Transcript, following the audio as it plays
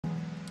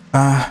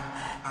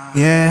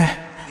Yeah,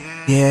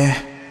 yeah,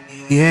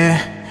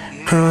 yeah,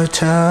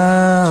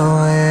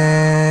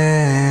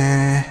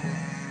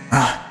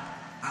 krowuhtonan-numb.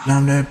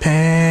 Numb the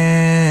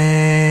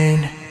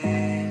pain,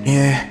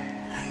 yeah,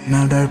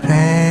 numb the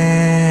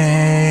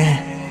pain,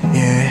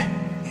 yeah,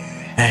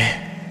 hey,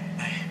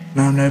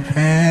 numb the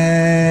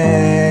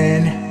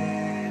pain,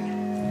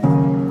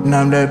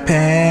 numb the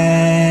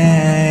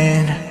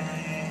pain,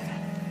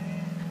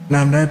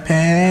 numb the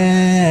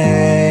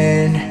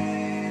pain,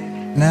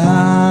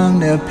 numb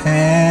the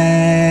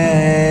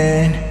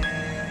pain,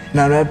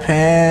 numb the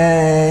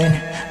pain,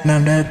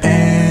 numb the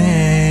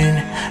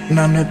pain,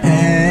 numb the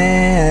pain.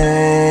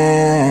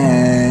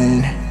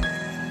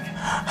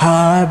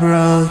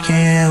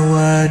 Heartbroken,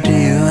 what do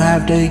you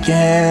have to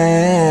gain?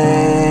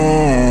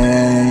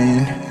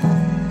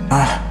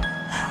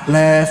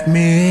 Left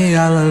me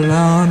all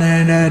alone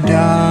in the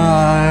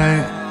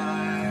dark.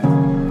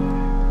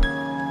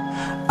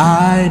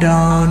 I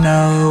don't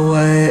know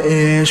what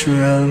is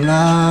real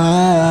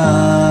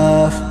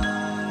love.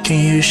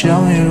 Can you show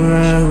me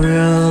what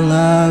real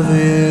love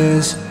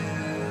is?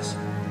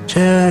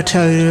 To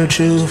tell you the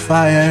truth,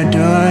 I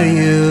adore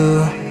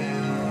you.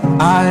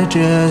 I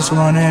just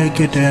wanna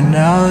get to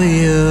know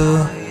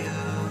you.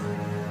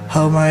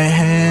 Hold my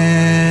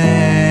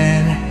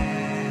hand.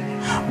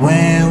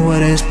 When will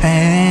this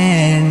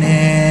pain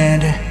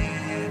end?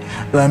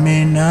 Let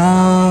me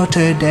know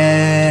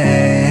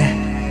today.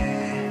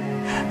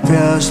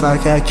 Feels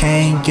like I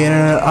can't get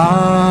her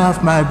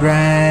off my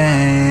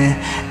brain.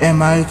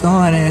 Am I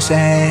going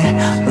insane?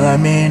 Let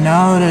me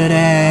know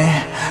today.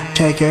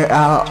 Take her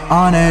out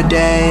on a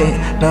date.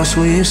 No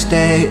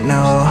sweepstake,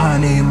 no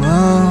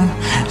honeymoon.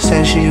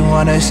 Said she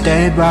wanna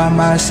stay by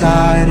my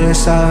side,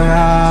 it's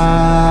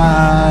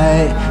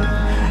alright.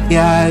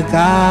 Yeah, I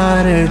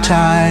got her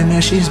time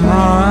and she's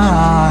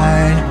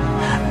mine.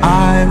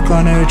 I'm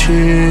gonna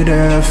treat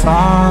her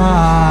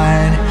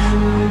fine.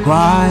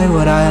 Why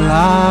would I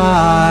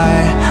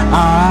lie?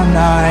 I'm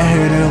not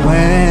here to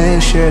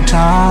waste your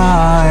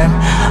time.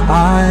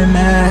 I'm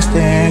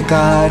asking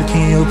God,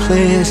 can you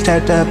please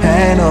take the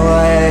pain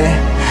away?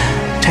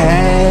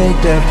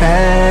 Take the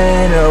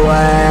pain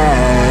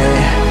away.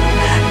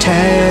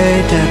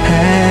 Take the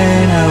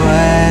pain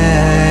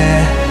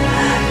away.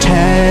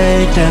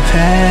 Take the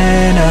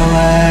pain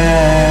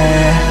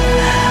away.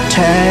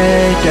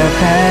 Take the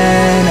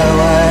pain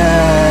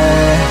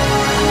away.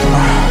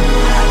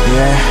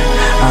 Yeah,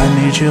 I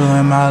need you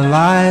in my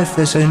life,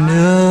 it's a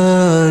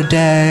new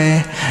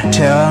day.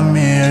 Tell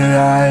me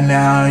right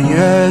now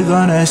you're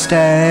gonna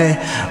stay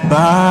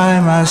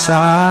by my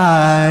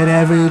side.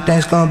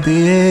 Everything's gonna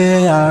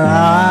be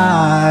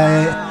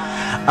alright.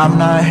 I'm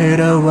not here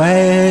to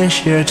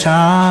waste your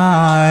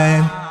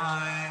time.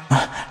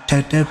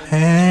 Take the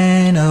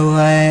pain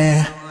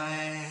away.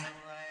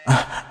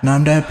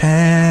 Numb the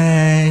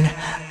pain,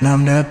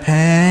 numb the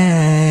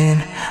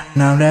pain,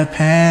 numb the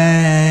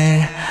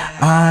pain.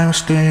 I'm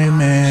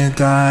screaming,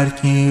 God,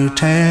 can you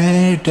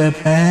take the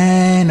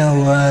pain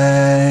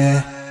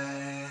away?